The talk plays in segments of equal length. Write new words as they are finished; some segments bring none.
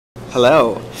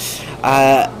Hello.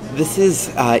 This is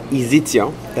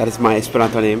Izitio, that is my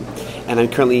Esperanto name, and I'm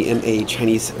currently in a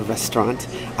Chinese restaurant,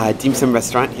 dim sum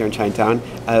restaurant here in Chinatown,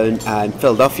 in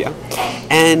Philadelphia.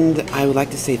 And I would like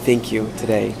to say thank you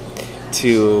today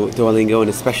to Duolingo, and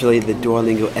especially the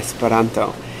Duolingo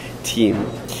Esperanto team.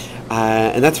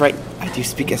 And that's right, I do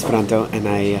speak Esperanto, and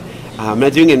I'm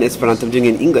not doing it in Esperanto, I'm doing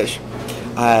it in English.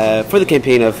 For the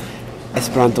campaign of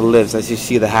Esperanto Lives, as you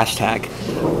see the hashtag.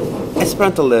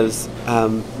 Esperanto Lives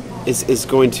is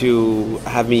going to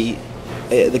have me,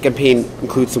 the campaign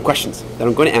includes some questions that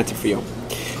I'm going to answer for you.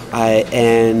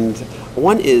 And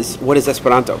one is, what is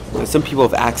Esperanto? Now, some people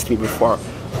have asked me before,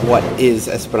 what is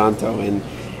Esperanto?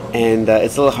 And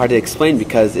it's a little hard to explain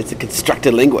because it's a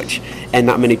constructed language and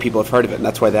not many people have heard of it, and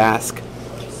that's why they ask.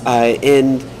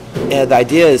 And the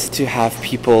idea is to have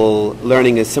people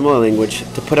learning a similar language,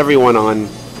 to put everyone on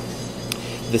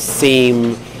the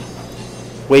same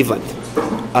wavelength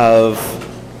of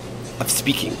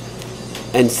speaking,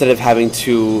 instead of having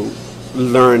to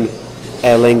learn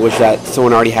a language that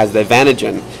someone already has the advantage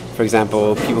in. For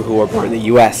example, people who are born in the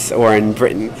US or in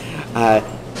Britain,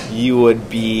 you would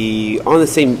be on the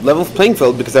same level playing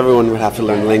field because everyone would have to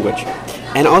learn the language.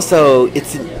 And also,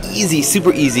 it's an easy,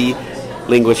 super easy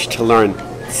language to learn.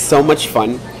 It's so much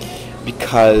fun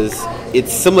because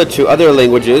it's similar to other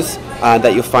languages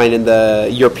that you'll find in the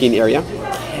European area,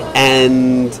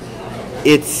 and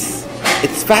it's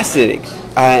fascinating.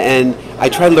 And I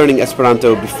tried learning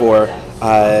Esperanto before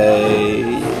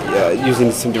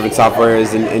using some different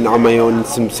softwares and on my own in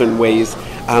some certain ways.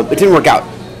 It didn't work out,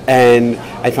 and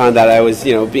I found that I was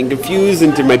being confused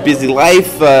into my busy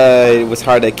life. It was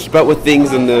hard to keep up with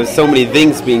things, and there was so many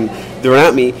things being thrown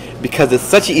at me because it's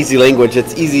such an easy language.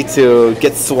 It's easy to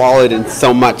get swallowed in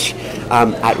so much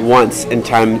at once in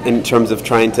terms of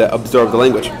trying to absorb the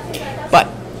language. But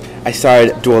I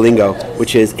started Duolingo,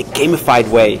 which is a gamified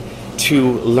way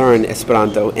to learn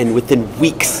Esperanto, and within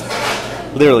weeks,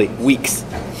 literally weeks,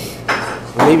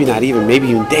 or maybe not even, maybe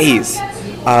even days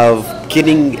of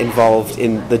getting involved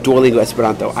in the Duolingo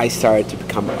Esperanto, I started to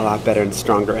become a lot better and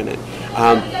stronger in it.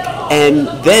 And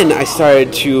then I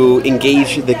started to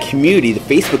engage the community, the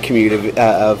Facebook community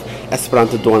of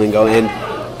Esperanto Duolingo, and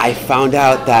I found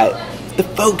out that the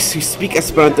folks who speak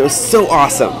Esperanto are so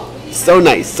awesome, so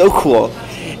nice, so cool,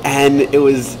 and it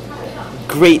was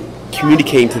great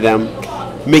communicating to them,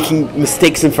 making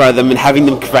mistakes in front of them and having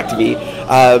them correct me,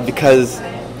 because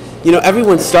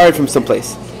everyone started from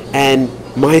someplace, and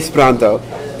my Esperanto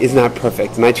is not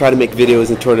perfect, and I try to make videos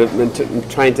and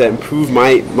trying to improve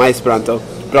my Esperanto,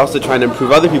 but also trying to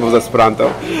improve other people's Esperanto,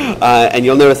 and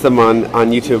you'll notice them on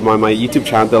YouTube, on my YouTube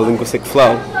channel, The Linguistic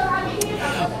Flow.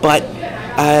 But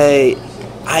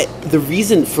the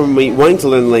reason for me wanting to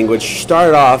learn the language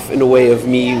started off in a way of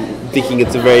me thinking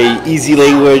it's a very easy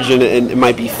language and it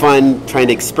might be fun, trying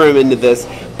to experiment with this,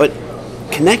 but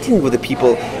connecting with the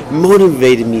people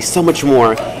motivated me so much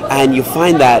more. And you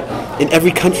find that in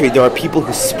every country there are people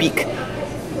who speak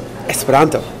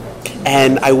Esperanto.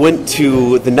 And I went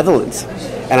to the Netherlands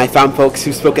and I found folks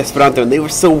who spoke Esperanto, and they were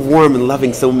so warm and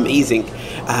loving, so amazing,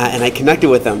 and I connected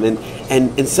with them.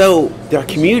 And so there are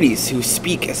communities who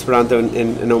speak Esperanto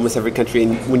in almost every country,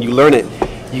 and when you learn it,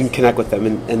 you can connect with them.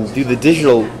 And through the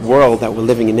digital world that we're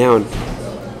living in now,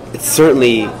 it's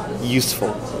certainly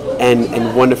useful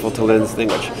and wonderful to learn this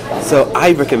language. So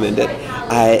I recommend it,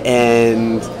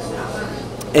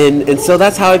 and so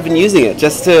that's how I've been using it,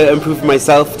 just to improve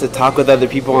myself, to talk with other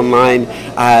people online.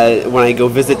 When I go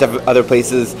visit other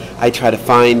places, I try to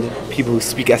find people who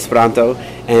speak Esperanto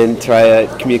and try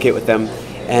to communicate with them.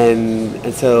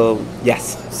 And so,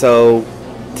 yes. So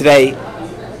today,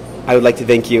 I would like to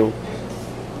thank you,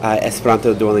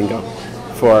 Esperanto Duolingo,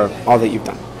 for all that you've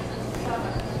done.